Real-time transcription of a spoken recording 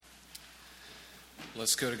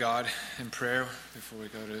Let's go to God in prayer before we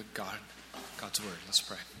go to God's word. Let's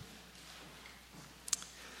pray.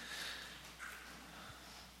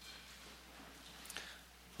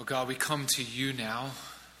 Oh God, we come to you now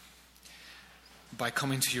by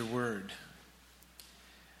coming to your word.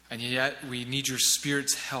 And yet we need your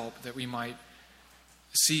Spirit's help that we might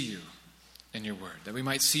see you in your word, that we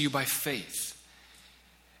might see you by faith.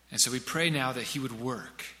 And so we pray now that he would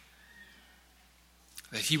work,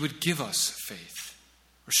 that he would give us faith,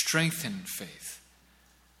 or strengthen faith.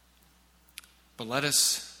 But let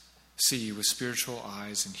us see with spiritual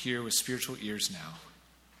eyes and hear with spiritual ears now.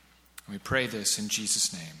 And we pray this in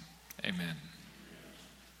Jesus' name. Amen.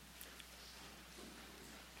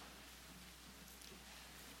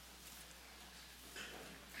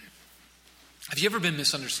 Have you ever been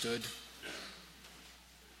misunderstood?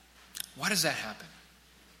 Why does that happen?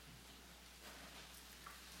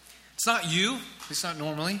 It's not you, at least not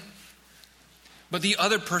normally, but the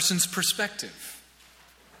other person's perspective.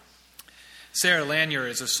 Sarah Lanier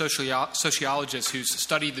is a sociologist who's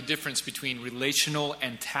studied the difference between relational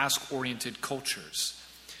and task-oriented cultures,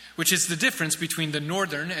 which is the difference between the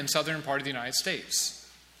northern and southern part of the United States.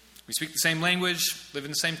 We speak the same language, live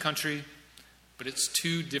in the same country, but it's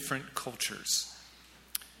two different cultures.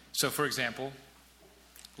 So, for example,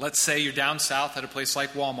 let's say you're down south at a place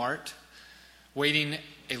like Walmart, waiting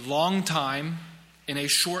a long time in a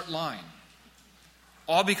short line.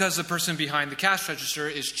 All because the person behind the cash register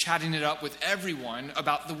is chatting it up with everyone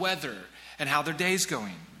about the weather and how their day's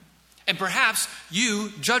going. And perhaps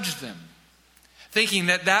you judged them, thinking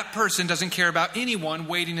that that person doesn't care about anyone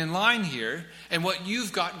waiting in line here and what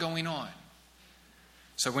you've got going on.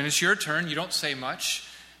 So when it's your turn, you don't say much.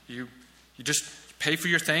 You just pay for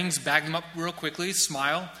your things, bag them up real quickly,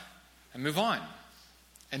 smile, and move on.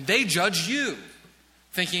 And they judge you,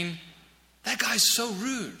 thinking, that guy's so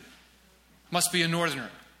rude. Must be a northerner.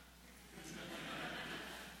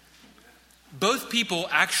 Both people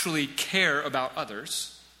actually care about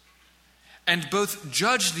others, and both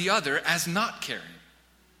judge the other as not caring.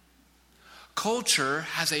 Culture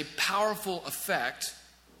has a powerful effect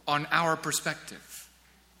on our perspective.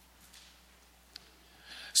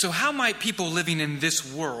 So how might people living in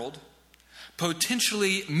this world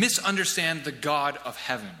potentially misunderstand the God of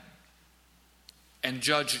heaven and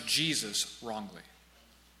judge Jesus wrongly?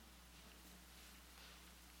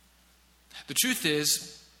 The truth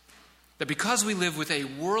is that because we live with a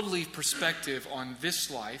worldly perspective on this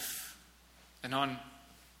life and on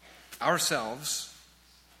ourselves,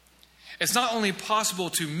 it's not only possible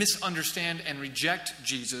to misunderstand and reject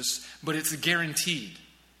Jesus, but it's guaranteed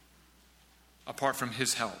apart from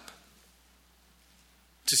his help.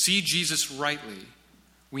 To see Jesus rightly,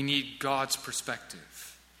 we need God's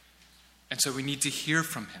perspective. And so we need to hear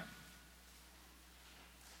from him.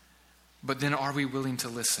 But then are we willing to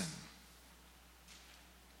listen?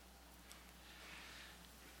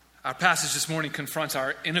 Our passage this morning confronts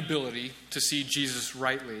our inability to see Jesus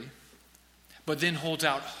rightly, but then holds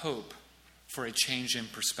out hope for a change in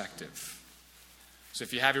perspective. So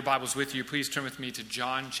if you have your Bibles with you, please turn with me to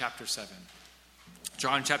John chapter 7.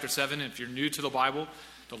 John chapter 7, if you're new to the Bible,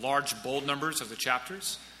 the large bold numbers of the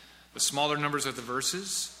chapters, the smaller numbers of the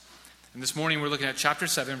verses. And this morning we're looking at chapter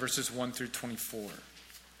 7, verses 1 through 24.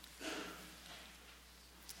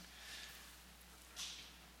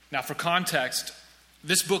 Now for context,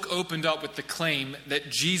 this book opened up with the claim that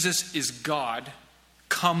Jesus is God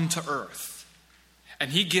come to earth. And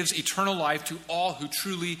he gives eternal life to all who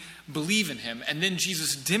truly believe in him. And then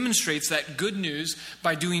Jesus demonstrates that good news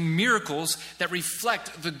by doing miracles that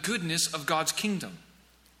reflect the goodness of God's kingdom.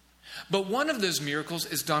 But one of those miracles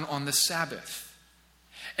is done on the Sabbath.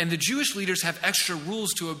 And the Jewish leaders have extra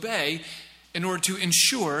rules to obey in order to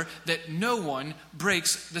ensure that no one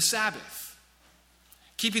breaks the Sabbath.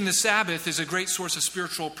 Keeping the Sabbath is a great source of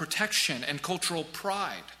spiritual protection and cultural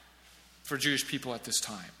pride for Jewish people at this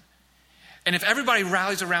time. And if everybody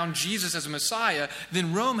rallies around Jesus as a Messiah,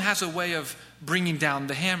 then Rome has a way of bringing down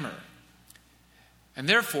the hammer. And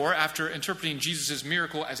therefore, after interpreting Jesus'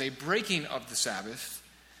 miracle as a breaking of the Sabbath,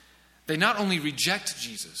 they not only reject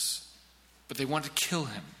Jesus, but they want to kill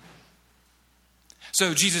him.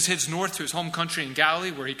 So Jesus heads north to his home country in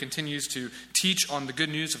Galilee, where he continues to teach on the good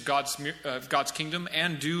news of God's kingdom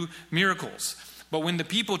and do miracles. But when the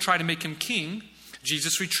people try to make him king,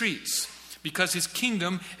 Jesus retreats, because his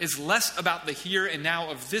kingdom is less about the here and now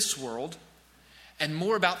of this world and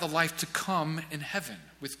more about the life to come in heaven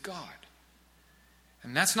with God.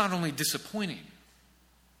 And that's not only disappointing,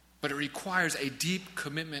 but it requires a deep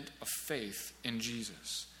commitment of faith in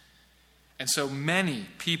Jesus. And so many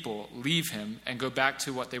people leave him and go back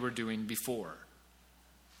to what they were doing before.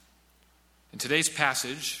 In today's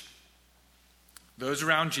passage, those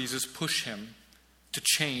around Jesus push him to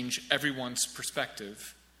change everyone's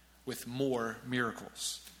perspective with more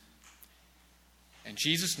miracles. And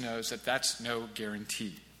Jesus knows that that's no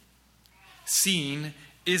guarantee. Seeing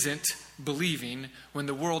isn't believing when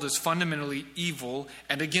the world is fundamentally evil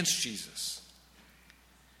and against Jesus.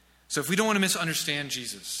 So if we don't want to misunderstand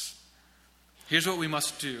Jesus, here's what we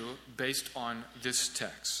must do based on this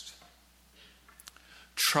text.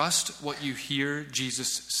 Trust what you hear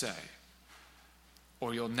Jesus say,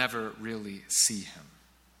 or you'll never really see him.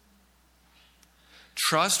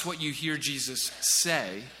 Trust what you hear Jesus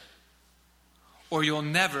say, or you'll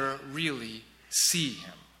never really see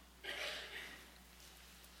him.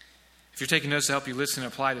 If you're taking notes to help you listen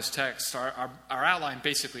and apply this text, our outline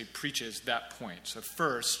basically preaches that point. So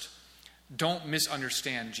first, don't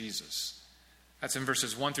misunderstand Jesus. That's in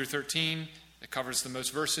verses 1 through 13. It covers the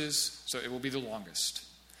most verses, so it will be the longest.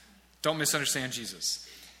 Don't misunderstand Jesus.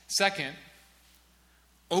 Second,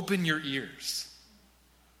 open your ears.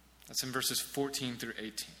 That's in verses 14 through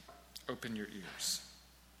 18. Open your ears.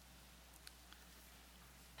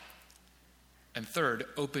 And third,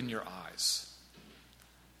 open your eyes.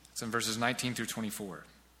 It's in verses 19 through 24.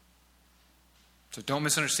 So don't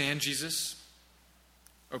misunderstand Jesus.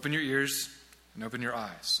 Open your ears and open your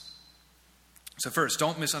eyes. So first,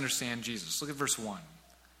 don't misunderstand Jesus. Look at verse 1.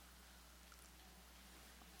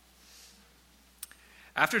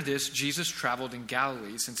 After this, Jesus traveled in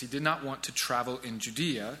Galilee, since he did not want to travel in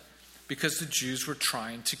Judea because the Jews were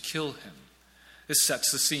trying to kill him. This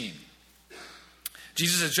sets the scene.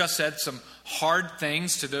 Jesus has just said some hard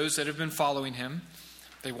things to those that have been following him.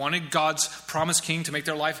 They wanted God's promised king to make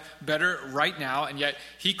their life better right now, and yet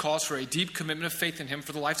he calls for a deep commitment of faith in him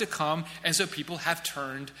for the life to come, and so people have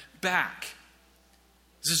turned back.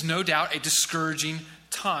 This is no doubt a discouraging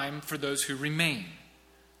time for those who remain.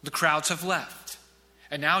 The crowds have left,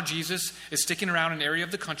 and now Jesus is sticking around an area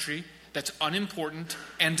of the country that's unimportant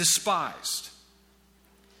and despised.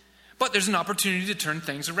 But there's an opportunity to turn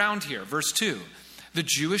things around here. Verse 2, the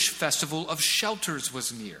Jewish festival of shelters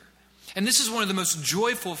was near. And this is one of the most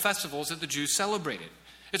joyful festivals that the Jews celebrated.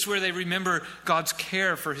 It's where they remember God's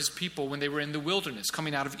care for his people when they were in the wilderness,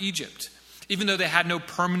 coming out of Egypt. Even though they had no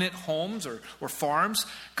permanent homes or farms,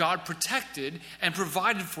 God protected and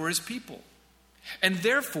provided for his people. And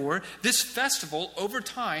therefore, this festival over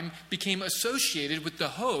time became associated with the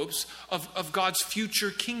hopes of God's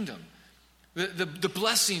future kingdom. The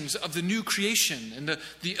blessings of the new creation and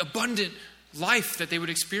the abundant life that they would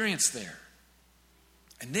experience there.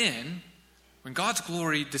 And then, when God's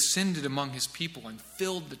glory descended among his people and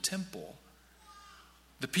filled the temple,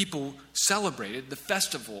 the people celebrated the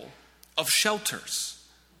festival of shelters.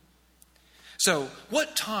 So,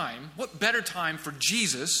 what better time for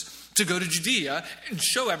Jesus to go to Judea and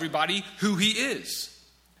show everybody who he is?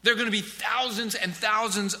 There are going to be thousands and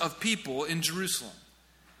thousands of people in Jerusalem.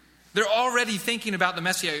 They're already thinking about the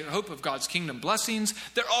messianic hope of God's kingdom blessings.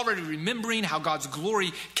 They're already remembering how God's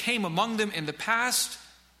glory came among them in the past.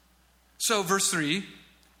 So, verse 3,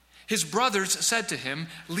 his brothers said to him,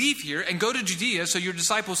 leave here and go to Judea so your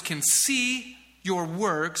disciples can see your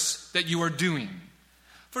works that you are doing.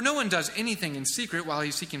 For no one does anything in secret while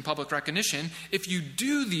he's seeking public recognition. If you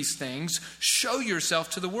do these things, show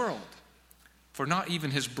yourself to the world. For not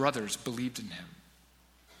even his brothers believed in him.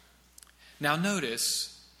 Now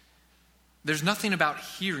notice, there's nothing about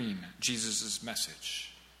hearing Jesus'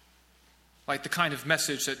 message, like the kind of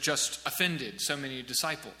message that just offended so many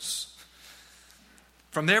disciples.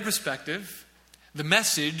 From their perspective, the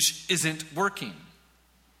message isn't working.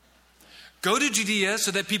 Go to Judea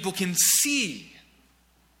so that people can see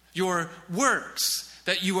your works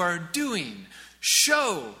that you are doing.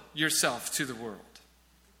 Show yourself to the world.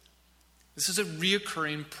 This is a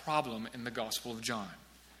reoccurring problem in the Gospel of John.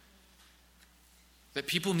 That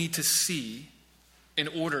people need to see in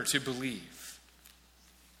order to believe.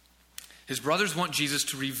 His brothers want Jesus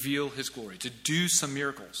to reveal his glory, to do some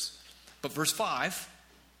miracles. But verse 5,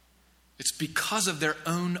 it's because of their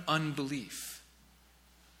own unbelief.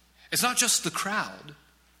 It's not just the crowd,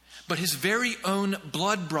 but his very own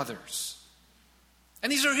blood brothers.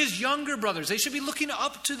 And these are his younger brothers. They should be looking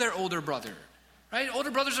up to their older brother, right?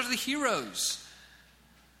 Older brothers are the heroes.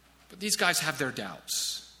 But these guys have their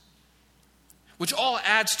doubts, which all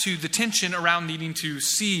adds to the tension around needing to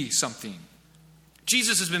see something.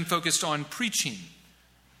 Jesus has been focused on preaching,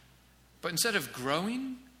 but instead of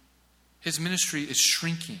growing, his ministry is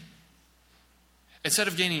shrinking. Instead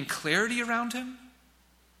of gaining clarity around him,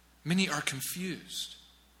 many are confused.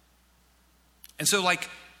 And so, like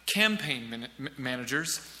campaign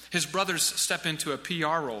managers, his brothers step into a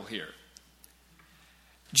PR role here.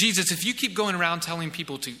 Jesus, if you keep going around telling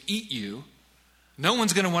people to eat you, no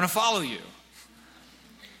one's going to want to follow you.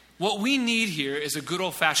 What we need here is a good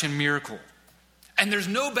old-fashioned miracle. And there's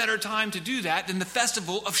no better time to do that than the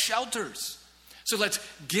festival of shelters. So let's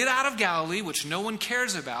get out of Galilee, which no one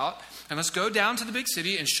cares about, and let's go down to the big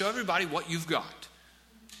city and show everybody what you've got.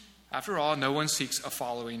 After all, no one seeks a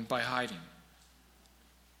following by hiding.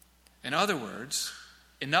 In other words,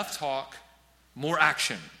 enough talk, more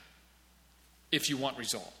action, if you want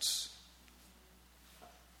results.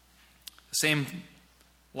 The same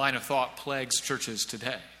line of thought plagues churches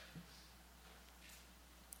today.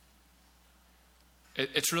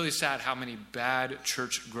 It's really sad how many bad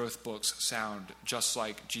church growth books sound just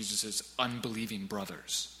like Jesus' unbelieving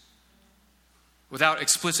brothers. Without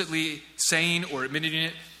explicitly saying or admitting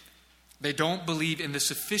it, they don't believe in the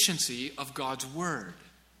sufficiency of God's word.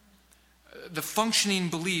 The functioning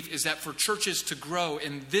belief is that for churches to grow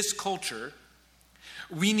in this culture,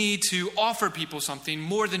 we need to offer people something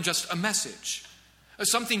more than just a message,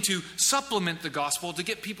 something to supplement the gospel to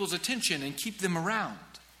get people's attention and keep them around.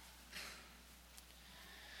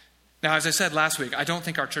 Now, as I said last week, I don't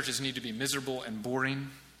think our churches need to be miserable and boring.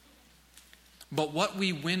 But what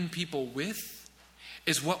we win people with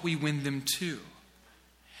is what we win them to.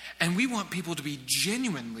 And we want people to be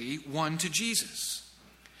genuinely won to Jesus.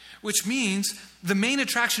 Which means the main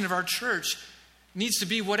attraction of our church needs to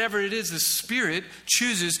be whatever it is the Spirit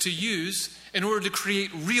chooses to use in order to create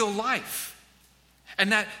real life.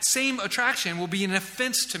 And that same attraction will be an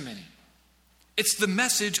offense to many. It's the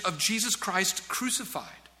message of Jesus Christ crucified.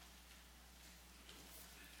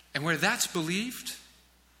 And where that's believed,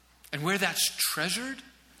 and where that's treasured,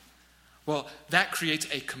 well, that creates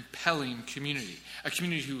a compelling community. A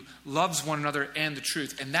community who loves one another and the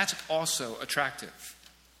truth. And that's also attractive.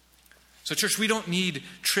 So church, we don't need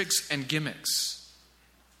tricks and gimmicks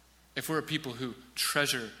if we're a people who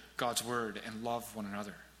treasure God's word and love one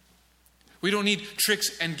another. We don't need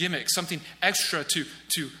tricks and gimmicks, something extra to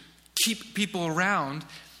keep people around,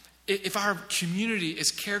 if our community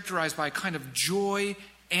is characterized by a kind of joy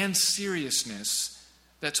and seriousness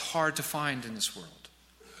that's hard to find in this world.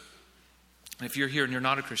 And if you're here and you're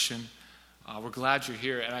not a Christian, we're glad you're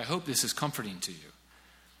here, and I hope this is comforting to you.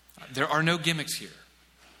 There are no gimmicks here.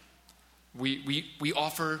 We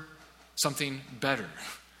offer something better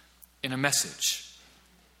in a message.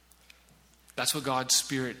 That's what God's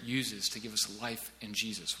Spirit uses to give us life in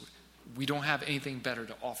Jesus. We don't have anything better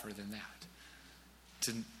to offer than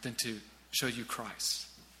that, than to show you Christ.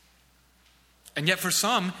 And yet for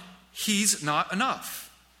some, he's not enough.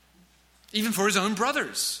 Even for his own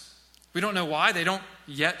brothers. We don't know why. They don't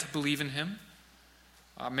yet believe in him.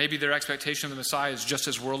 Maybe their expectation of the Messiah is just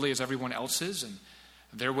as worldly as everyone else's, and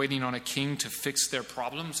they're waiting on a king to fix their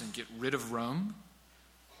problems and get rid of Rome.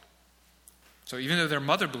 So even though their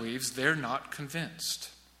mother believes, they're not convinced.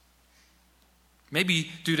 Maybe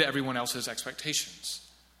due to everyone else's expectations.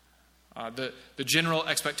 The general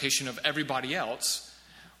expectation of everybody else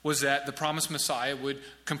was that the promised Messiah would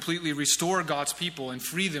completely restore God's people and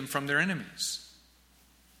free them from their enemies.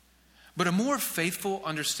 But a more faithful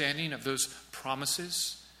understanding of those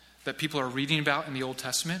promises that people are reading about in the Old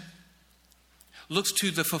Testament looks to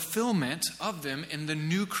the fulfillment of them in the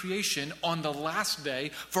new creation on the last day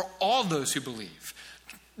for all those who believe.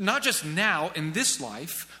 Not just now in this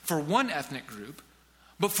life for one ethnic group,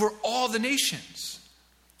 but for all the nations.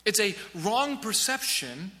 It's a wrong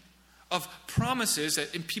perception of promises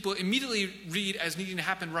that people immediately read as needing to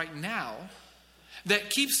happen right now that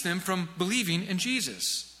keeps them from believing in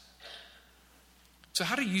Jesus. So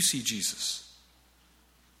how do you see Jesus?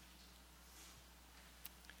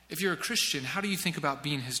 If you're a Christian, how do you think about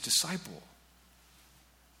being his disciple?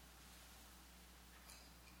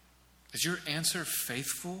 Is your answer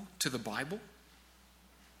faithful to the Bible?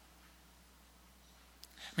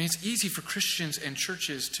 I mean, it's easy for Christians and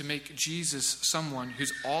churches to make Jesus someone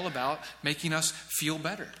who's all about making us feel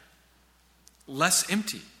better, less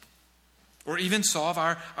empty, or even solve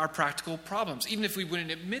our practical problems. Even if we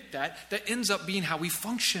wouldn't admit that, that ends up being how we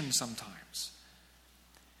function sometimes.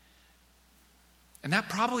 And that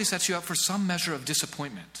probably sets you up for some measure of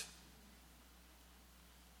disappointment.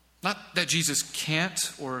 Not that Jesus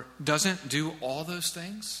can't or doesn't do all those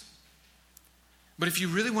things. But if you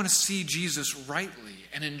really want to see Jesus rightly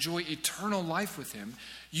and enjoy eternal life with him,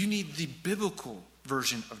 you need the biblical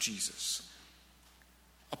version of Jesus.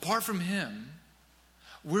 Apart from him,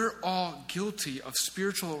 we're all guilty of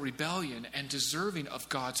spiritual rebellion and deserving of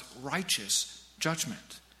God's righteous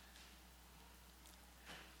judgment.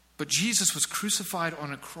 But Jesus was crucified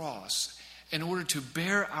on a cross in order to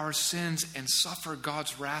bear our sins and suffer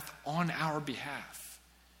God's wrath on our behalf.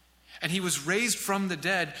 And he was raised from the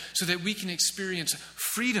dead so that we can experience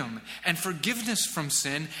freedom and forgiveness from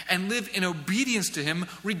sin and live in obedience to him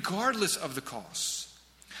regardless of the cost.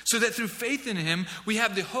 So that through faith in him, we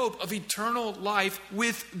have the hope of eternal life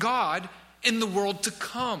with God in the world to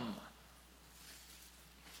come.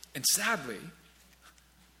 And sadly,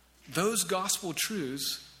 those gospel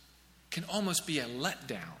truths can almost be a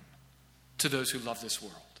letdown to those who love this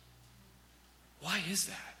world. Why is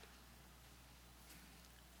that?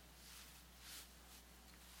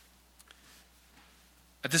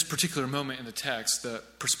 At this particular moment in the text, the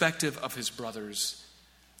perspective of his brothers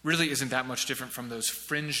really isn't that much different from those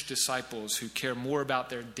fringe disciples who care more about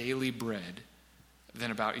their daily bread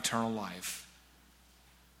than about eternal life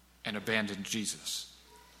and abandon Jesus.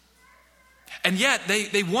 And yet,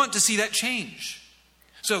 they want to see that change.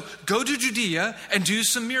 So go to Judea and do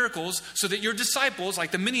some miracles so that your disciples,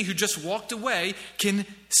 like the many who just walked away, can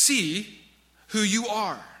see who you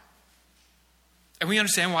are. And we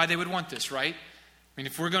understand why they would want this, right? I mean,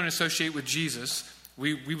 if we're going to associate with Jesus,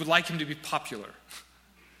 we would like him to be popular.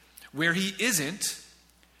 Where he isn't,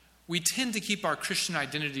 we tend to keep our Christian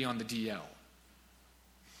identity on the DL.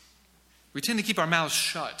 We tend to keep our mouths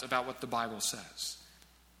shut about what the Bible says.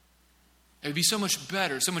 It would be so much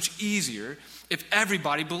better, so much easier if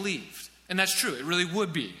everybody believed. And that's true, it really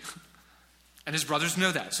would be. And his brothers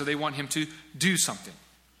know that, so they want him to do something.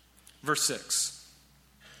 Verse 6.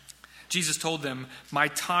 Jesus told them, "My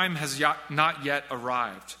time has not yet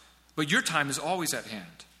arrived, but your time is always at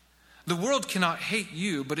hand. The world cannot hate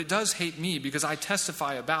you, but it does hate me because I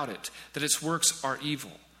testify about it, that its works are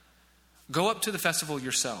evil. Go up to the festival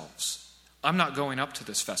yourselves. I'm not going up to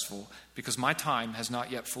this festival because my time has not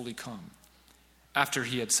yet fully come." After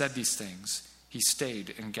he had said these things, he stayed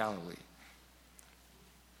in Galilee.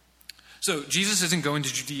 So Jesus isn't going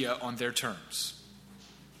to Judea on their terms.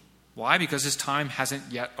 Why? Because his time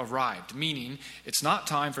hasn't yet arrived, meaning it's not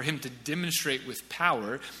time for him to demonstrate with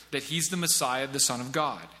power that he's the Messiah, the Son of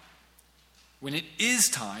God. When it is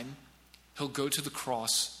time, he'll go to the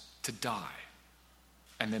cross to die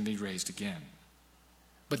and then be raised again.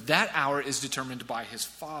 But that hour is determined by his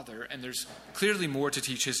Father, and there's clearly more to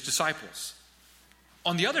teach his disciples.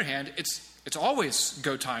 On the other hand, it's always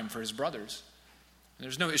go time for his brothers. And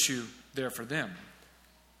there's no issue there for them.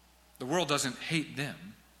 The world doesn't hate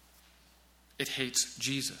them. It hates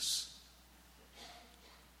Jesus.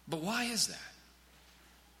 But why is that?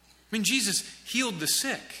 I mean, Jesus healed the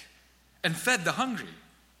sick and fed the hungry.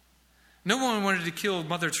 No one wanted to kill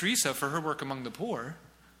Mother Teresa for her work among the poor.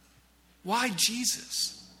 Why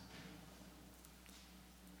Jesus?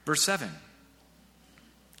 Verse 7.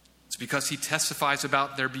 It's because he testifies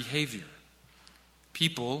about their behavior.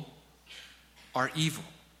 People are evil.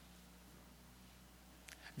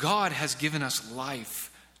 God has given us life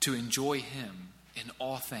to enjoy him in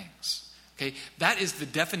all things. Okay? That is the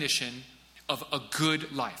definition of a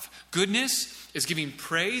good life. Goodness is giving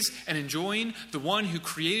praise and enjoying the one who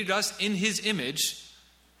created us in his image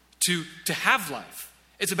to have life.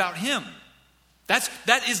 It's about him.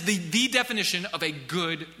 That is the definition of a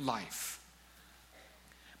good life.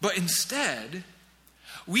 But instead,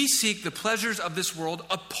 we seek the pleasures of this world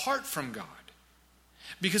apart from God,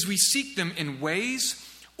 because we seek them in ways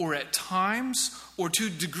or at times or to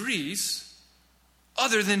degrees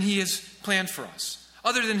other than he has planned for us,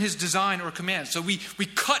 other than his design or command. So we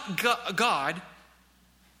cut God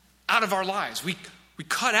out of our lives. We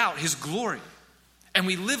cut out his glory, and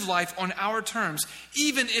we live life on our terms,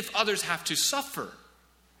 even if others have to suffer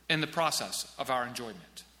in the process of our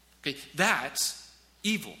enjoyment. Okay, that's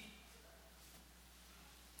evil.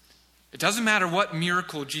 It doesn't matter what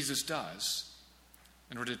miracle Jesus does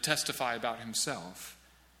in order to testify about himself,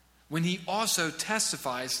 when he also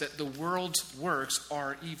testifies that the world's works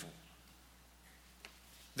are evil.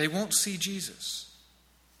 They won't see Jesus.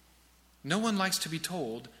 No one likes to be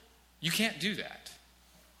told, you can't do that.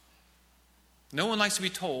 No one likes to be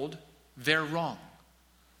told they're wrong.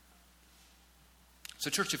 So,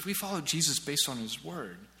 church, if we follow Jesus based on his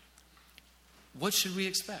word, what should we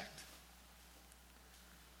expect?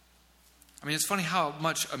 I mean, it's funny how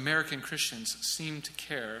much American Christians seem to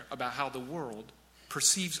care about how the world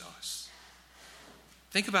perceives us.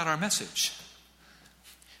 Think about our message.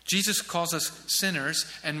 Jesus calls us sinners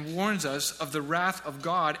and warns us of the wrath of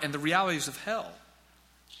God and the realities of hell.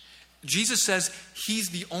 Jesus says he's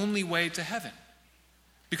the only way to heaven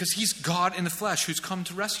because he's God in the flesh who's come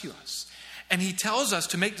to rescue us. And he tells us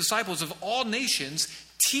to make disciples of all nations,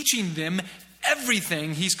 teaching them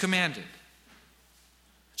everything he's commanded.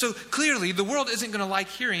 So clearly, the world isn't going to like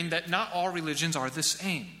hearing that not all religions are the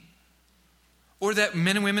same, or that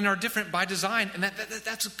men and women are different by design, and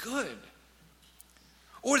that's good.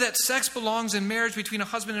 Or that sex belongs in marriage between a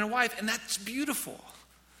husband and a wife, and that's beautiful.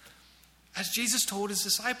 As Jesus told his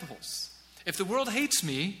disciples, if the world hates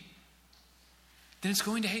me, then it's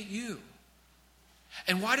going to hate you.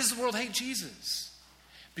 And why does the world hate Jesus?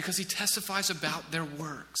 Because he testifies about their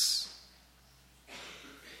works.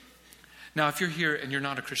 Now, if you're here and you're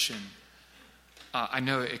not a Christian, I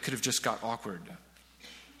know it could have just got awkward,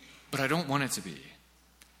 but I don't want it to be.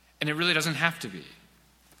 And it really doesn't have to be.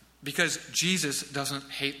 Because Jesus doesn't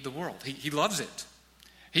hate the world. He loves it.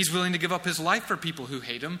 He's willing to give up his life for people who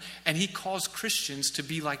hate him, and he calls Christians to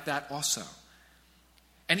be like that also.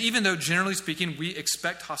 And even though, generally speaking, we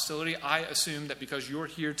expect hostility, I assume that because you're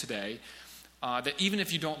here today, that even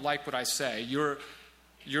if you don't like what I say, you're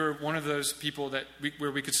one of those people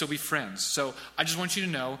where we could still be friends. So I just want you to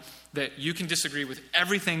know that you can disagree with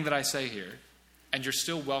everything that I say here, and you're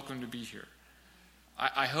still welcome to be here.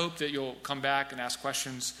 I hope that you'll come back and ask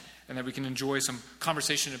questions and that we can enjoy some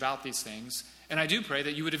conversation about these things. And I do pray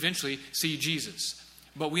that you would eventually see Jesus.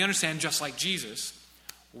 But we understand, just like Jesus,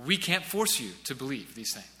 we can't force you to believe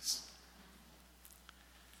these things.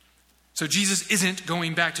 So Jesus isn't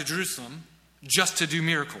going back to Jerusalem just to do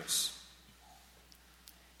miracles.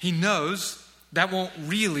 He knows that won't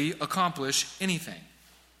really accomplish anything.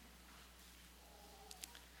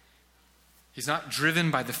 He's not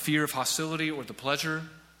driven by the fear of hostility or the pleasure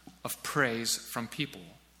of praise from people,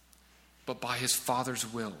 but by his Father's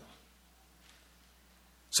will.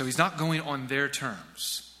 So he's not going on their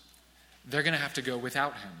terms. They're going to have to go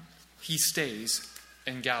without him. He stays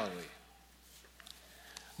in Galilee.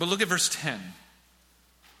 But look at verse 10.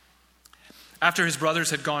 After his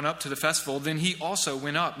brothers had gone up to the festival, then he also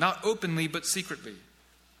went up, not openly but secretly.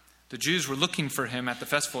 The Jews were looking for him at the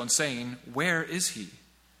festival and saying, "Where is he?"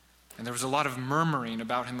 And there was a lot of murmuring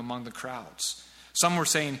about him among the crowds. Some were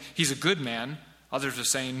saying, "He's a good man." Others were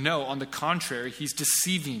saying, "No, on the contrary, he's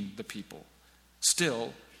deceiving the people."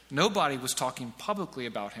 Still, nobody was talking publicly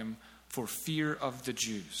about him for fear of the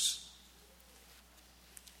Jews.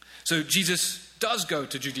 So Jesus does go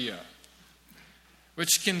to Judea,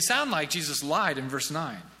 which can sound like Jesus lied in verse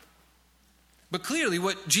 9. But clearly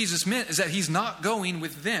what Jesus meant is that he's not going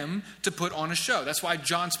with them to put on a show. That's why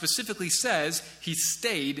John specifically says he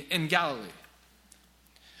stayed in Galilee.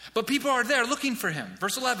 But people are there looking for him.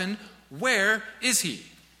 Verse 11, where is he?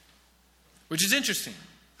 Which is interesting.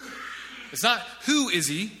 It's not who is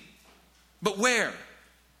he, but where.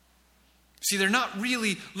 See, they're not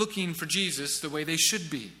really looking for Jesus the way they should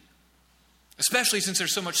be. Especially since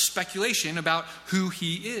there's so much speculation about who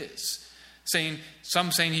he is.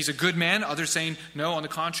 Some saying he's a good man, others saying, no, on the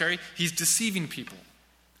contrary, he's deceiving people.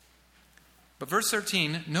 But verse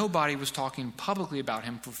 13, nobody was talking publicly about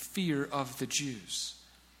him for fear of the Jews.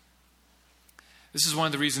 This is one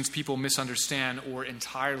of the reasons people misunderstand or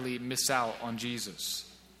entirely miss out on Jesus.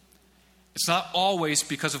 It's not always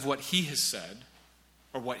because of what he has said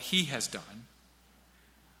or what he has done,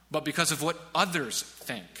 but because of what others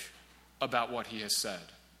think about what he has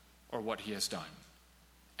said or what he has done.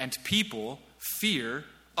 And people fear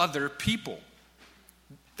other people.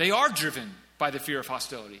 They are driven by the fear of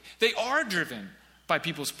hostility. They are driven by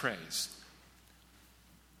people's praise.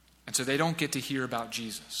 And so they don't get to hear about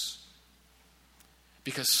Jesus.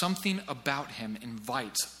 Because something about him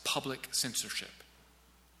invites public censorship.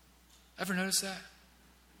 Ever notice that?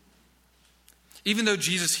 Even though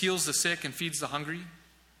Jesus heals the sick and feeds the hungry,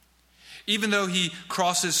 even though he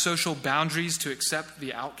crosses social boundaries to accept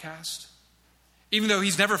the outcast, even though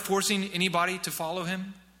he's never forcing anybody to follow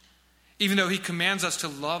him, even though he commands us to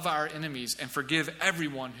love our enemies and forgive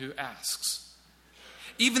everyone who asks,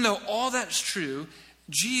 even though all that's true,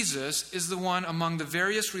 Jesus is the one among the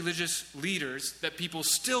various religious leaders that people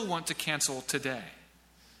still want to cancel today.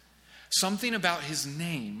 Something about his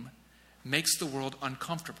name makes the world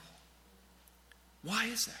uncomfortable. Why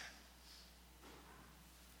is that?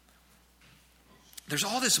 There's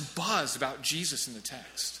all this buzz about Jesus in the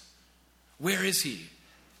text. Where is he?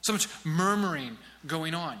 So much murmuring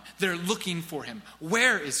going on. They're looking for him.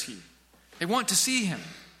 Where is he? They want to see him.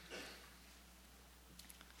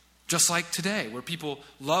 Just like today, where people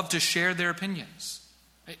love to share their opinions.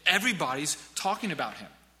 Everybody's talking about him.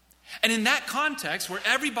 And in that context, where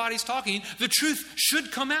everybody's talking, the truth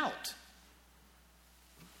should come out.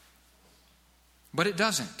 But it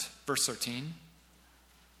doesn't, verse 13.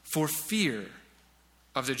 For fear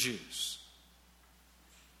of the Jews.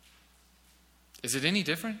 Is it any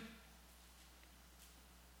different?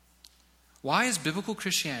 Why is biblical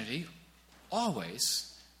Christianity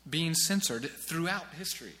always being censored throughout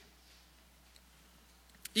history?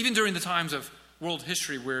 Even during the times of world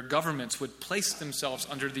history where governments would place themselves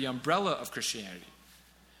under the umbrella of Christianity.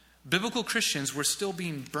 biblical Christians were still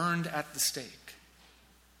being burned at the stake.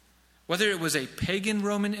 Whether it was a pagan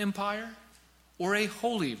Roman Empire or a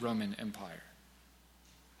holy Roman Empire.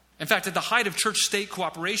 In fact, at the height of church-state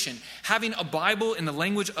cooperation, having a Bible in the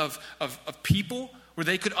language of people where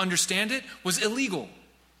they could understand it was illegal.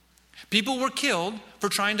 People were killed for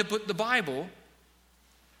trying to put the Bible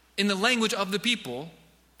in the language of the people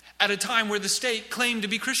at a time where the state claimed to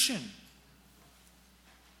be Christian.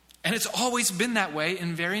 And it's always been that way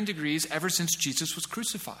in varying degrees ever since Jesus was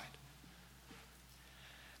crucified.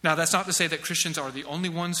 Now, that's not to say that Christians are the only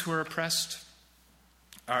ones who are oppressed.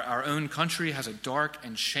 Our own country has a dark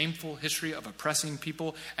and shameful history of oppressing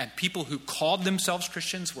people, and people who called themselves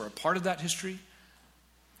Christians were a part of that history.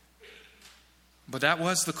 But that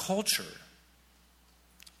was the culture.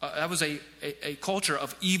 That was a culture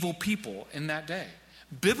of evil people in that day.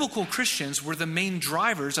 Biblical Christians were the main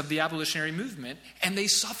drivers of the abolitionary movement, and they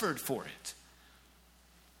suffered for it.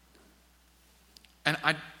 And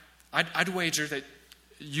I'd wager that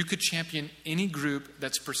you could champion any group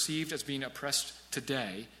that's perceived as being oppressed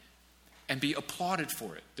today and be applauded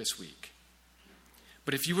for it this week.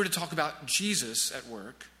 But if you were to talk about Jesus at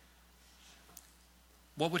work,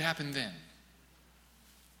 what would happen then?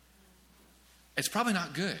 It's probably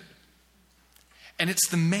not good. And it's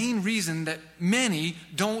the main reason that many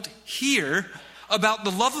don't hear about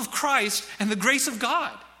the love of Christ and the grace of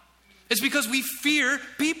God. It's because we fear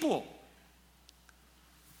people.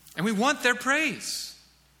 And we want their praise.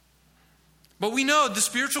 But we know the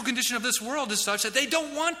spiritual condition of this world is such that they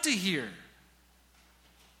don't want to hear.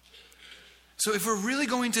 So if we're really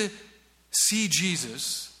going to see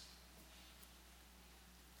Jesus,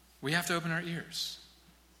 we have to open our ears.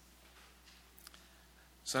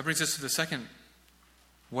 So that brings us to the second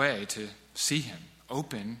way to see him.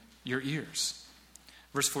 Open your ears.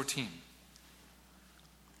 Verse 14.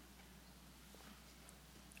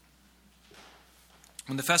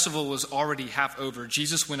 When the festival was already half over,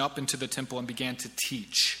 Jesus went up into the temple and began to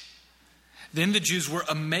teach. Then the Jews were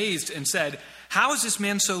amazed and said, "How is this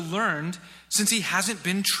man so learned since he hasn't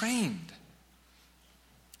been trained?"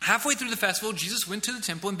 Halfway through the festival, Jesus went to the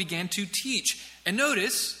temple and began to teach. And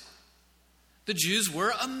notice, the Jews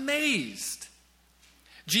were amazed.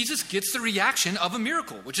 Jesus gets the reaction of a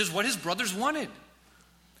miracle, which is what his brothers wanted.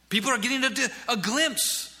 People are getting a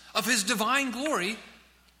glimpse of his divine glory,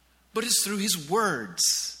 but it's through his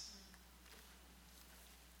words.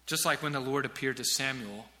 Just like when the Lord appeared to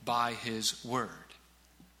Samuel by his word.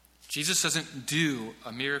 Jesus doesn't do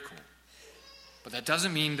a miracle, but that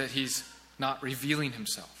doesn't mean that he's not revealing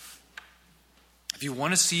himself. If you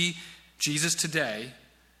want to see Jesus today,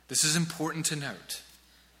 this is important to note.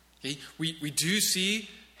 Okay? We do see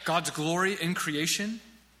God's glory in creation,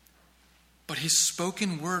 but his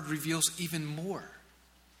spoken word reveals even more.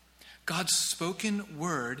 God's spoken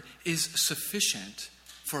word is sufficient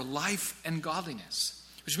for life and godliness,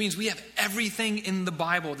 which means we have everything in the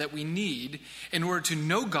Bible that we need in order to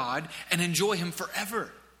know God and enjoy him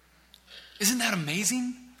forever. Isn't that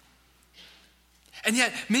amazing? And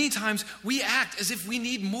yet, many times, we act as if we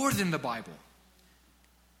need more than the Bible.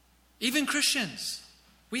 Even Christians,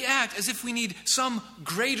 we act as if we need some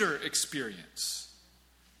greater experience,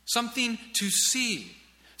 something to see,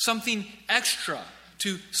 something extra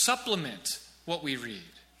to supplement what we read.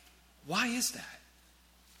 Why is that?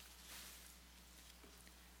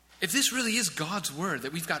 If this really is God's word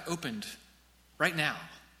that we've got opened right now,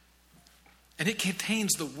 and it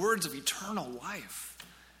contains the words of eternal life,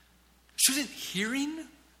 shouldn't hearing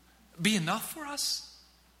be enough for us?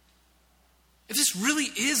 If this really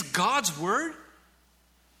is God's word,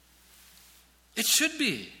 it should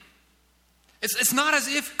be. It's not as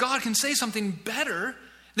if God can say something better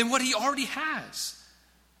than what he already has.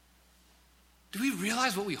 Do we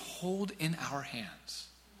realize what we hold in our hands?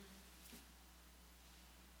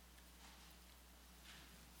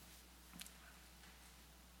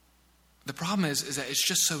 The problem is that it's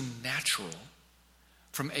just so natural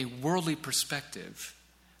from a worldly perspective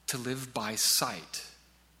to live by sight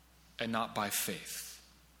and not by faith.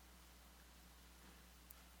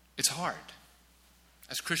 It's hard.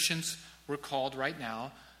 As Christians, we're called right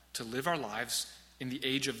now to live our lives in the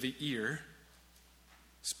age of the ear,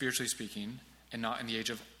 spiritually speaking, and not in the age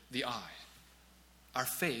of the eye. Our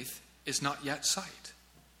faith is not yet sight.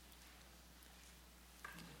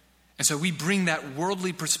 And so we bring that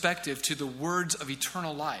worldly perspective to the words of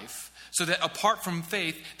eternal life, so that apart from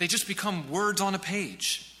faith, they just become words on a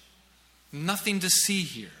page. Nothing to see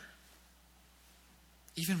here,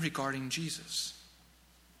 even regarding Jesus.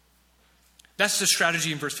 That's the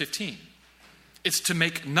strategy in verse 15. It's to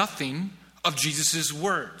make nothing of Jesus'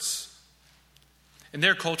 words. In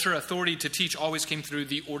their culture, authority to teach always came through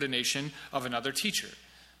the ordination of another teacher.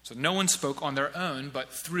 So no one spoke on their own,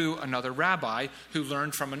 but through another rabbi who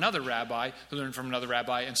learned from another rabbi, who learned from another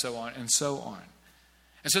rabbi, and so on and so on.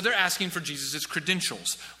 And so they're asking for Jesus'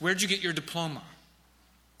 credentials. Where'd you get your diploma?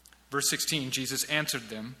 Verse 16, Jesus answered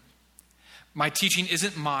them, "My teaching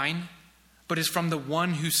isn't mine, but is from the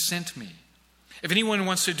one who sent me. If anyone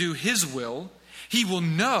wants to do his will, he will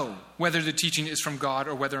know whether the teaching is from God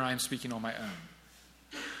or whether I am speaking on my own."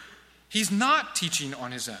 He's not teaching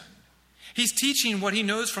on his own. He's teaching what he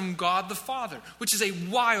knows from God the Father, which is a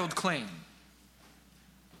wild claim.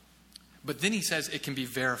 But then he says it can be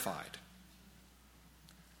verified.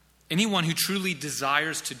 Anyone who truly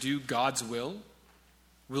desires to do God's will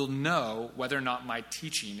know whether or not my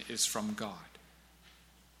teaching is from God.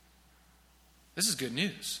 This is good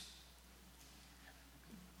news.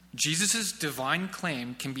 Jesus' divine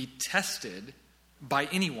claim can be tested by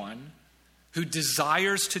anyone who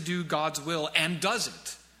desires to do God's will and does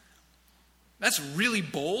it. That's really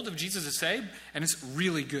bold of Jesus to say, and it's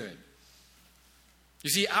really good. You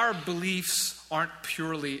see, our beliefs aren't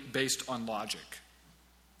purely based on logic.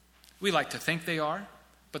 We like to think they are,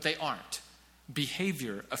 but they aren't.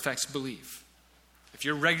 Behavior affects belief. If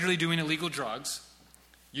you're regularly doing illegal drugs,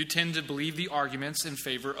 you tend to believe the arguments in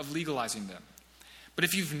favor of legalizing them. But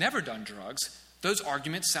if you've never done drugs, those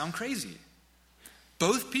arguments sound crazy.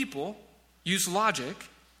 Both people use logic,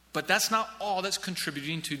 but that's not all that's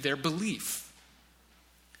contributing to their belief.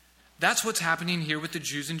 That's what's happening here with the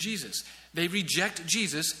Jews and Jesus. They reject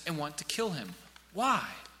Jesus and want to kill him. Why?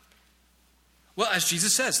 Well, as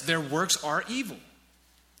Jesus says, their works are evil.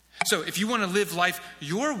 So if you want to live life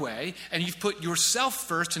your way and you've put yourself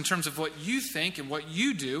first in terms of what you think and what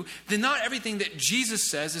you do, then not everything that Jesus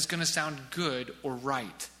says is going to sound good or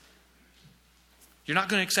right. You're not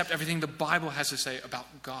going to accept everything the Bible has to say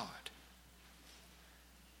about God.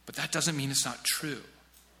 But that doesn't mean it's not true.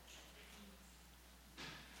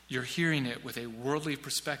 You're hearing it with a worldly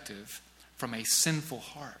perspective from a sinful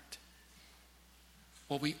heart.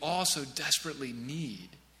 What we also desperately need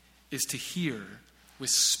is to hear with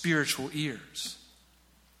spiritual ears.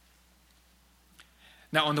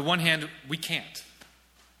 Now, on the one hand, we can't.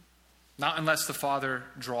 Not unless the Father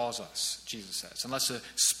draws us, Jesus says, unless the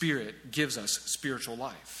Spirit gives us spiritual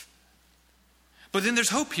life. But then there's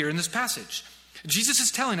hope here in this passage. Jesus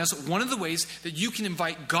is telling us one of the ways that you can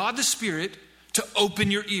invite God the Spirit to open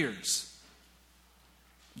your ears.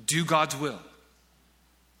 Do God's will.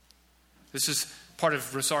 This is part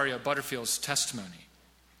of Rosaria Butterfield's testimony.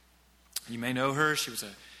 You may know her. She was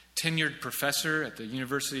a tenured professor at the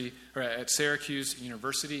university, or at Syracuse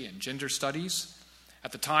University in gender studies.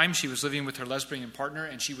 At the time, she was living with her lesbian partner,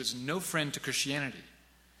 and she was no friend to Christianity.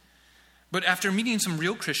 But after meeting some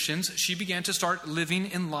real Christians, she began to start living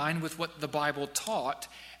in line with what the Bible taught,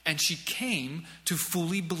 and she came to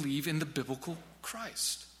fully believe in the biblical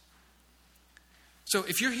Christ. So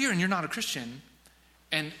if you're here and you're not a Christian,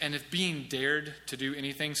 and if being dared to do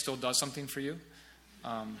anything still does something for you,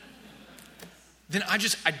 then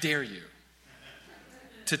I dare you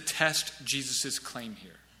to test Jesus' claim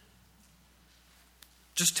here.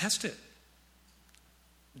 Just test it.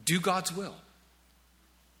 Do God's will.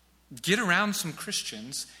 Get around some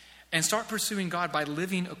Christians and start pursuing God by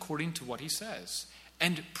living according to what he says.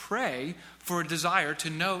 And pray for a desire to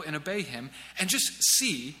know and obey him, and just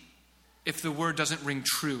see if the word doesn't ring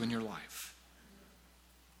true in your life.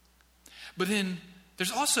 But then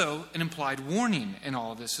there's also an implied warning in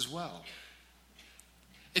all of this as well.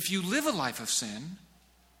 If you live a life of sin,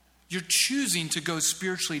 you're choosing to go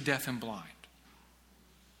spiritually deaf and blind.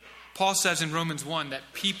 Paul says in Romans 1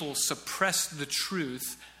 that people suppress the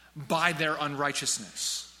truth by their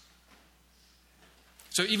unrighteousness.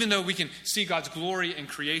 So even though we can see God's glory in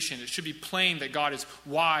creation, it should be plain that God is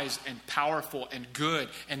wise and powerful and good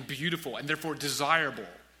and beautiful and therefore desirable.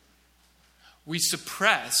 We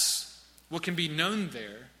suppress what can be known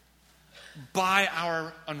there by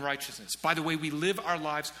our unrighteousness, by the way we live our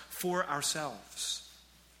lives for ourselves.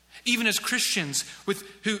 Even as Christians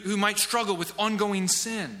who might struggle with ongoing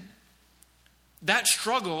sin, that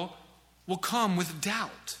struggle will come with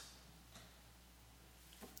doubt.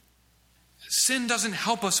 Sin doesn't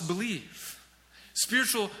help us believe.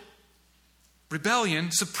 Spiritual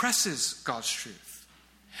rebellion suppresses God's truth.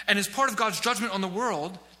 And as part of God's judgment on the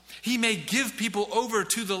world, he may give people over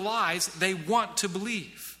to the lies they want to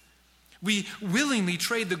believe. We willingly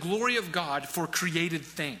trade the glory of God for created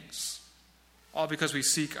things, all because we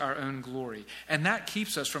seek our own glory. And that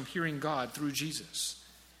keeps us from hearing God through Jesus.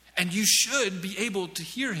 And you should be able to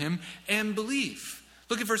hear him and believe.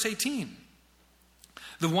 Look at verse 18.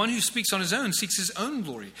 The one who speaks on his own seeks his own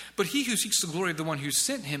glory, but he who seeks the glory of the one who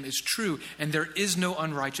sent him is true, and there is no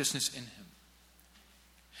unrighteousness in him.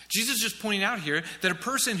 Jesus is just pointing out here that a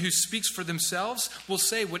person who speaks for themselves will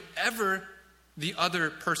say whatever the other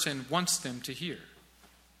person wants them to hear.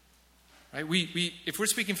 Right? If we're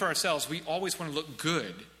speaking for ourselves, we always want to look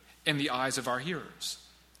good in the eyes of our hearers.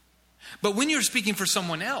 But when you're speaking for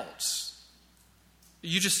someone else,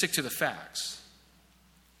 you just stick to the facts.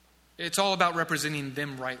 It's all about representing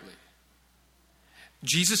them rightly.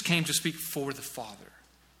 Jesus came to speak for the Father.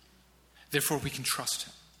 Therefore, we can trust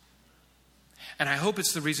him. And I hope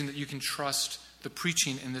it's the reason that you can trust the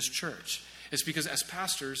preaching in this church. It's because as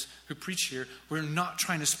pastors who preach here, we're not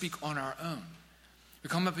trying to speak on our own. We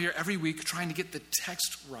come up here every week trying to get the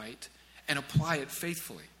text right and apply it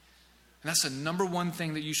faithfully. And that's the number one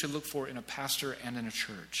thing that you should look for in a pastor and in a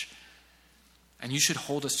church. And you should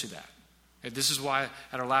hold us to that. And this is why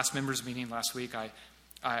at our last members meeting last week,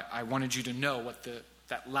 I wanted you to know what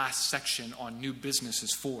that last section on new business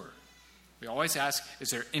is for. We always ask, is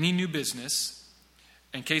there any new business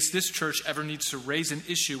in case this church ever needs to raise an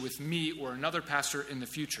issue with me or another pastor in the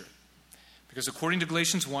future? Because according to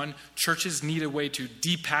Galatians 1, churches need a way to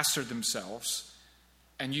de-pastor themselves,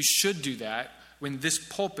 and you should do that when this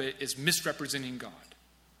pulpit is misrepresenting God.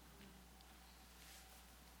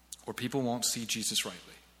 Or people won't see Jesus rightly.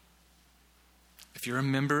 If you're a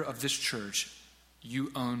member of this church,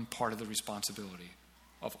 you own part of the responsibility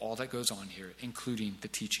of all that goes on here, including the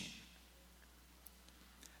teaching.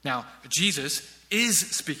 Now, Jesus is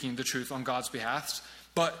speaking the truth on God's behalf,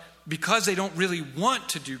 but because they don't really want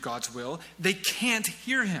to do God's will, they can't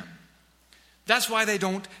hear him. That's why they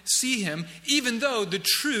don't see him, even though the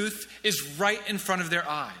truth is right in front of their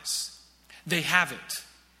eyes. They have it.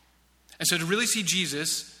 And so to really see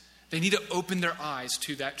Jesus, they need to open their eyes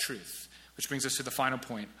to that truth. Which brings us to the final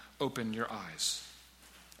point. Open your eyes.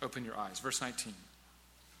 Open your eyes. Verse 19.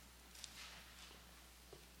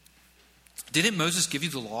 Didn't Moses give you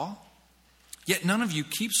the law? Yet none of you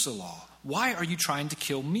keeps the law. Why are you trying to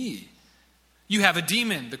kill me? You have a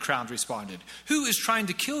demon, the crowd responded. Who is trying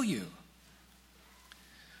to kill you?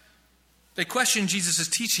 They question Jesus'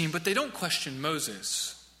 teaching, but they don't question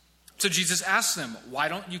Moses. So Jesus asks them, why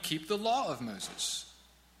don't you keep the law of Moses?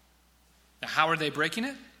 Now, how are they breaking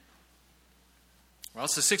it? Well,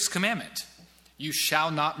 it's the sixth commandment. You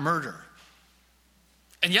shall not murder.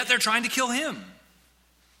 And yet they're trying to kill him.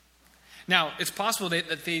 Now, it's possible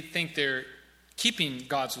that they think they're keeping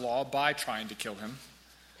God's law by trying to kill him.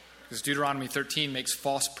 Because Deuteronomy 13 makes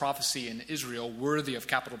false prophecy in Israel worthy of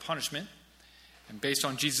capital punishment. And based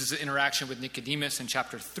on Jesus' interaction with Nicodemus in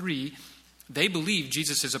chapter 3, they believe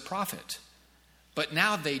Jesus is a prophet. But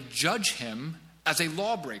now they judge him as a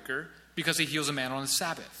lawbreaker because he heals a man on the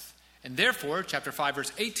Sabbath. And therefore, chapter 5,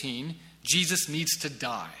 verse 18, Jesus needs to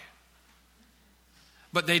die.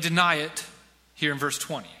 But they deny it here in verse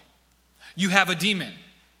 20. You have a demon.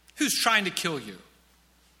 Who's trying to kill you?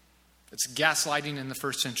 It's gaslighting in the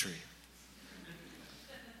first century.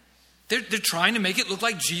 They're trying to make it look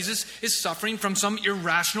like Jesus is suffering from some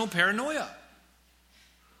irrational paranoia.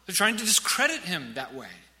 They're trying to discredit him that way.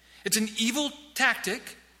 It's an evil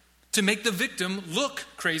tactic to make the victim look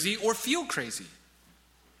crazy or feel crazy.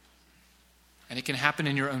 And it can happen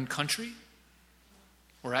in your own country,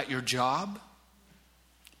 or at your job,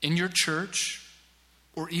 in your church,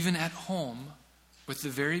 or even at home with the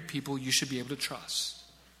very people you should be able to trust.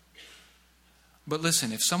 But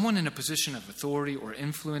listen, if someone in a position of authority or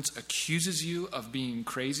influence accuses you of being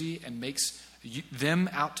crazy and makes them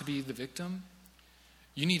out to be the victim,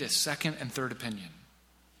 you need a second and third opinion.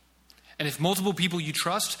 And if multiple people you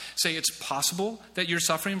trust say it's possible that you're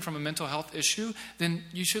suffering from a mental health issue, then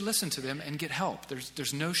you should listen to them and get help.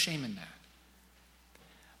 There's no shame in that.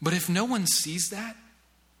 But if no one sees that,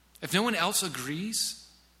 if no one else agrees,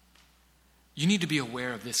 you need to be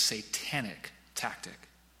aware of this satanic tactic.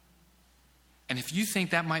 And if you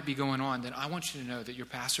think that might be going on, then I want you to know that your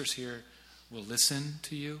pastors here will listen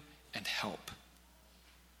to you and help.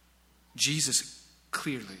 Jesus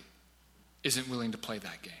clearly isn't willing to play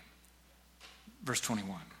that game. Verse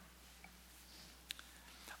 21.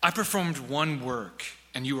 I performed one work,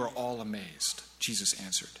 and you are all amazed, Jesus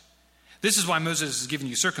answered. This is why Moses has given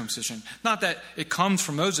you circumcision. Not that it comes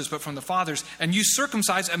from Moses, but from the fathers. And you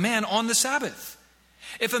circumcise a man on the Sabbath.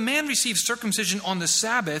 If a man receives circumcision on the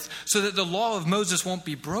Sabbath so that the law of Moses won't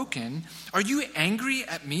be broken, are you angry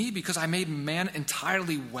at me because I made man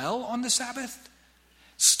entirely well on the Sabbath?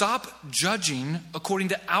 Stop judging according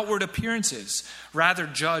to outward appearances. Rather,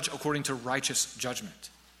 judge according to righteous judgment.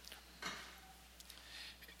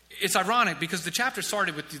 It's ironic because the chapter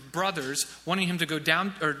started with the brothers wanting him to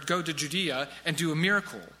go to Judea and do a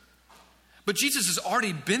miracle. But Jesus has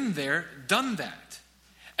already been there, done that.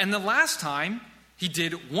 And the last time he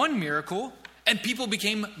did one miracle and people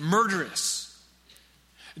became murderous.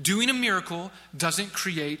 Doing a miracle doesn't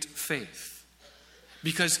create faith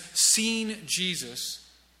because seeing Jesus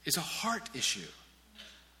is a heart issue.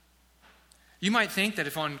 You might think that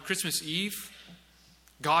if on Christmas Eve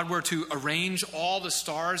God were to arrange all the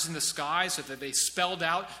stars in the sky so that they spelled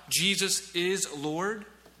out Jesus is Lord,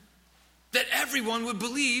 that everyone would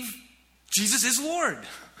believe Jesus is Lord.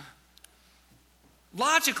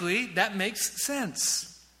 Logically, that makes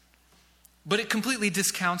sense. But it completely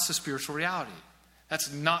discounts the spiritual reality.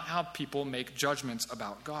 That's not how people make judgments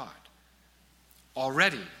about God.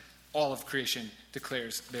 Already, all of creation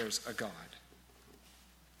declares there's a God.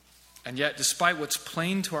 And yet, despite what's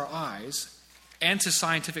plain to our eyes and to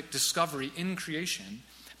scientific discovery in creation,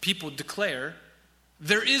 people declare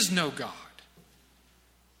there is no God.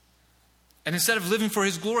 And instead of living for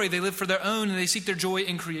his glory, they live for their own and they seek their joy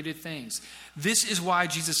in created things. This is why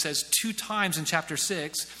Jesus says 2 times in chapter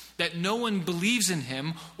 6 that no one believes in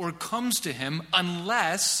him or comes to him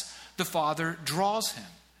unless the Father draws him.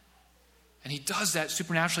 And he does that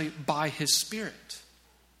supernaturally by his Spirit.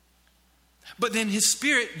 But then his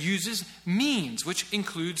Spirit uses means, which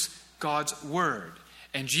includes God's word.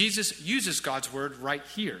 And Jesus uses God's word right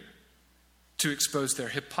here to expose their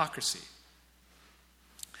hypocrisy.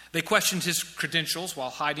 They questioned his credentials while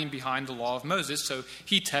hiding behind the law of Moses, so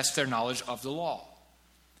he tests their knowledge of the law.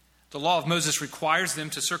 The law of Moses requires them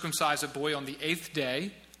to circumcise a boy on the 8th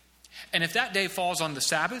day, and if that day falls on the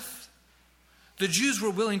Sabbath, the Jews were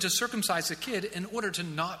willing to circumcise the kid in order to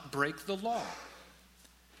not break the law.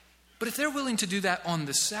 But if they're willing to do that on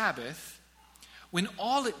the Sabbath, when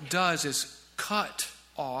all it does is cut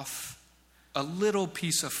off a little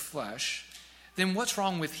piece of flesh, then what's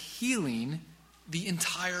wrong with healing the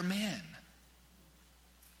entire man?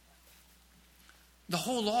 The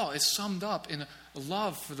whole law is summed up in a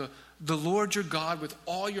love for the Lord your God with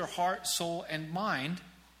all your heart, soul, and mind.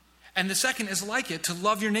 And the second is like it, to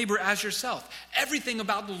love your neighbor as yourself. Everything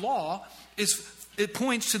about the law it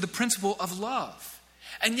points to the principle of love.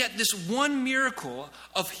 And yet this one miracle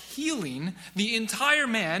of healing the entire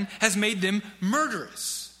man has made them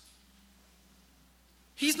murderous.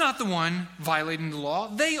 He's not the one violating the law.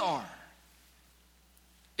 They are.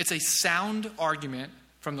 It's a sound argument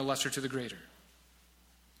from the lesser to the greater.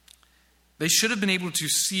 They should have been able to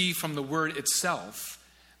see from the word itself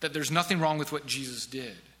that there's nothing wrong with what Jesus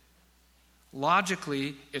did.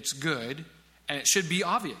 Logically, it's good, and it should be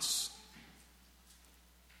obvious.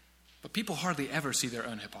 But people hardly ever see their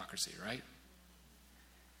own hypocrisy, right?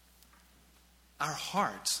 Our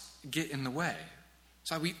hearts get in the way.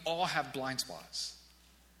 That's why we all have blind spots.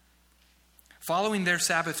 Following their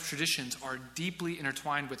Sabbath traditions are deeply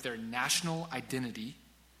intertwined with their national identity.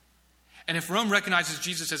 And if Rome recognizes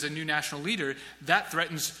Jesus as a new national leader, that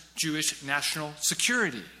threatens Jewish national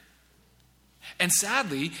security. And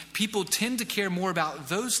sadly, people tend to care more about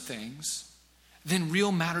those things than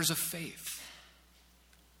real matters of faith.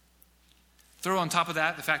 Throw on top of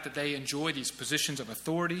that the fact that they enjoy these positions of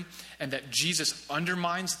authority and that Jesus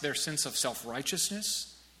undermines their sense of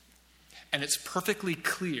self-righteousness. And it's perfectly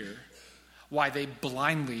clear why they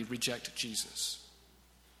blindly reject Jesus.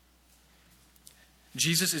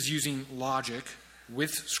 Jesus is using logic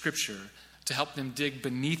with Scripture to help them dig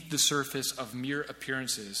beneath the surface of mere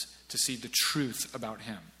appearances to see the truth about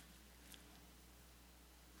him.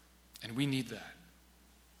 And we need that.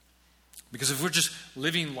 Because if we're just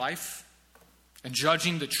living life and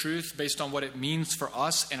judging the truth based on what it means for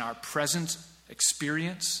us in our present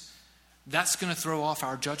experience, that's going to throw off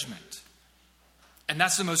our judgment. And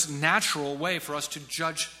that's the most natural way for us to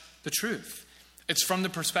judge the truth. It's from the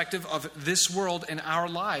perspective of this world and our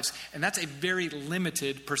lives. And that's a very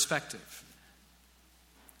limited perspective.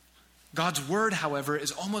 God's word, however,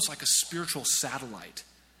 is almost like a spiritual satellite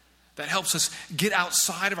that helps us get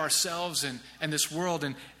outside of ourselves and this world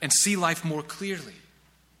and see life more clearly.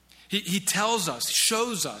 He tells us,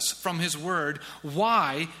 shows us from his word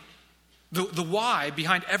why, the why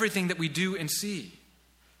behind everything that we do and see.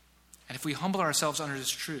 And if we humble ourselves under this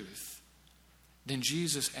truth, then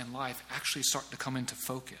Jesus and life actually start to come into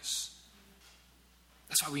focus.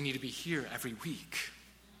 That's why we need to be here every week.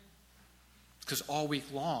 Because all week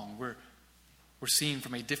long, we're seeing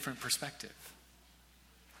from a different perspective.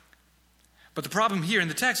 But the problem here in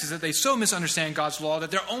the text is that they so misunderstand God's law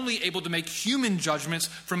that they're only able to make human judgments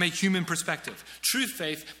from a human perspective. Truth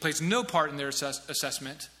faith plays no part in their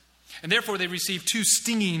assessment, and therefore they receive a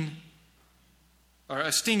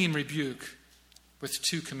stinging rebuke with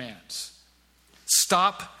two commands.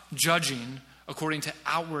 Stop judging according to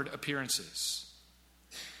outward appearances.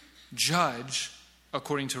 Judge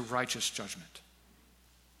according to righteous judgment.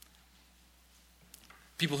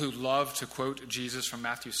 People who love to quote Jesus from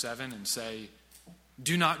Matthew 7 and say,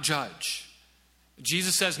 do not judge.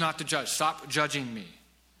 Jesus says not to judge. Stop judging me.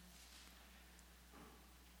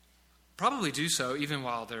 Probably do so even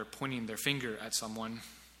while they're pointing their finger at someone,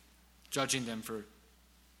 judging them for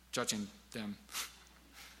judging them.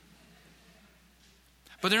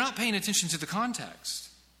 But they're not paying attention to the context.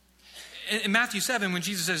 In Matthew 7, when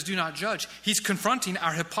Jesus says, do not judge, he's confronting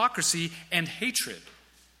our hypocrisy and hatred.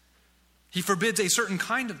 He forbids a certain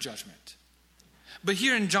kind of judgment. But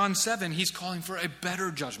here in John 7, he's calling for a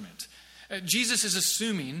better judgment. Jesus is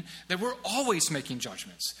assuming that we're always making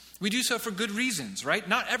judgments. We do so for good reasons, right?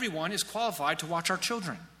 Not everyone is qualified to watch our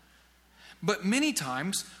children. But many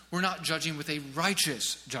times, we're not judging with a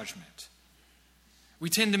righteous judgment. We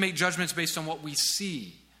tend to make judgments based on what we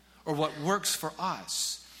see or what works for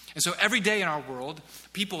us. And so every day in our world,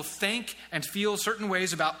 people think and feel certain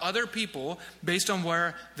ways about other people based on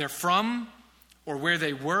where they're from or where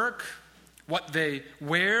they work, what they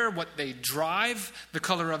wear, what they drive, the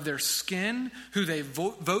color of their skin, who they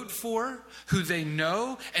vote for, who they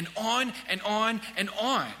know, and on and on and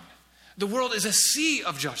on. The world is a sea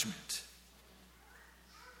of judgment.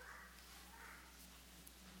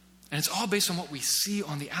 And it's all based on what we see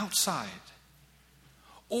on the outside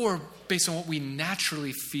or based on what we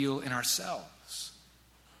naturally feel in ourselves.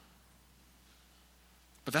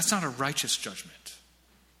 But that's not a righteous judgment,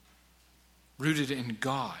 rooted in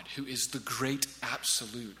God, who is the great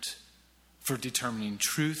absolute for determining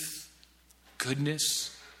truth,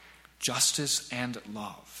 goodness, justice, and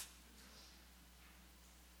love.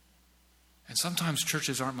 And sometimes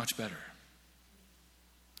churches aren't much better.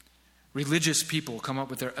 Religious people come up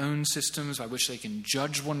with their own systems by which they can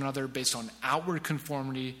judge one another based on outward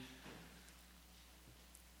conformity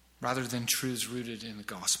rather than truths rooted in the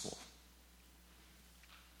gospel.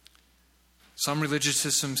 Some religious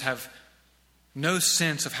systems have no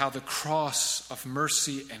sense of how the cross of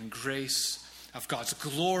mercy and grace, of God's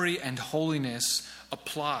glory and holiness,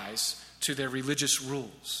 applies to their religious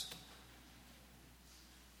rules.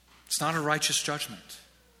 It's not a righteous judgment.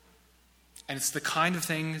 And it's the kind of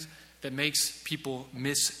things that makes people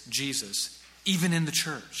miss Jesus, even in the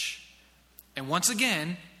church. And once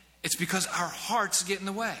again, it's because our hearts get in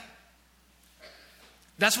the way.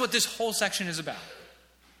 That's what this whole section is about.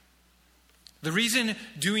 The reason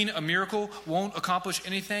doing a miracle won't accomplish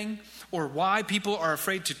anything, or why people are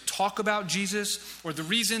afraid to talk about Jesus, or the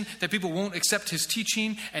reason that people won't accept his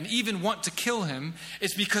teaching and even want to kill him,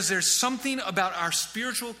 is because there's something about our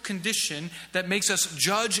spiritual condition that makes us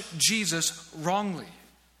judge Jesus wrongly.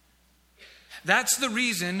 That's the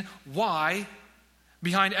reason why,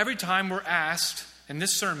 behind every time we're asked in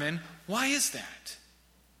this sermon, why is that?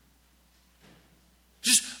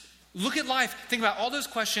 Just look at life. Think about all those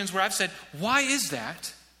questions where I've said, why is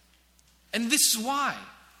that? And this is why.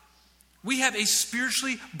 We have a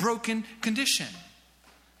spiritually broken condition.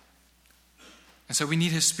 And so we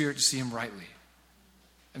need his Spirit to see him rightly.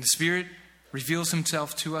 And the Spirit reveals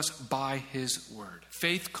himself to us by his word.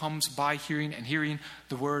 Faith comes by hearing, and hearing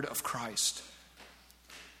the word of Christ.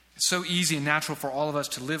 It's so easy and natural for all of us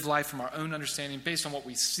to live life from our own understanding based on what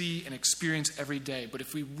we see and experience every day. But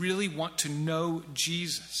if we really want to know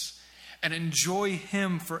Jesus and enjoy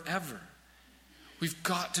him forever, we've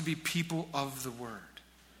got to be people of the word.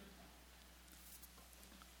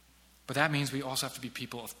 But that means we also have to be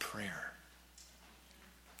people of prayer.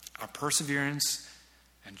 Our perseverance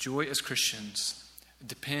and joy as Christians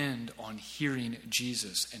depend on hearing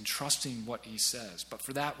Jesus and trusting what he says. But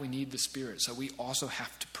for that, we need the Spirit. So we also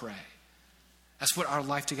have to pray. That's what our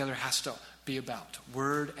life together has to be about.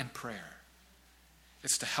 Word and prayer.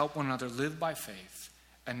 It's to help one another live by faith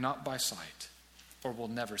and not by sight, or we'll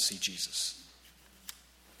never see Jesus.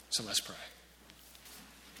 So let's pray.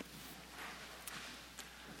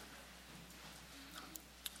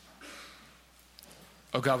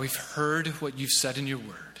 Oh God, we've heard what you've said in your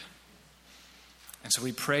word. And so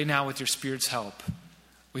we pray now with your Spirit's help,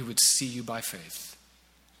 we would see you by faith.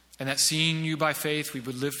 And that seeing you by faith, we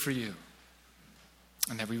would live for you.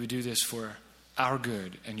 And that we would do this for our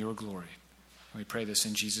good and your glory. And we pray this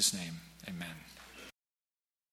in Jesus' name. Amen.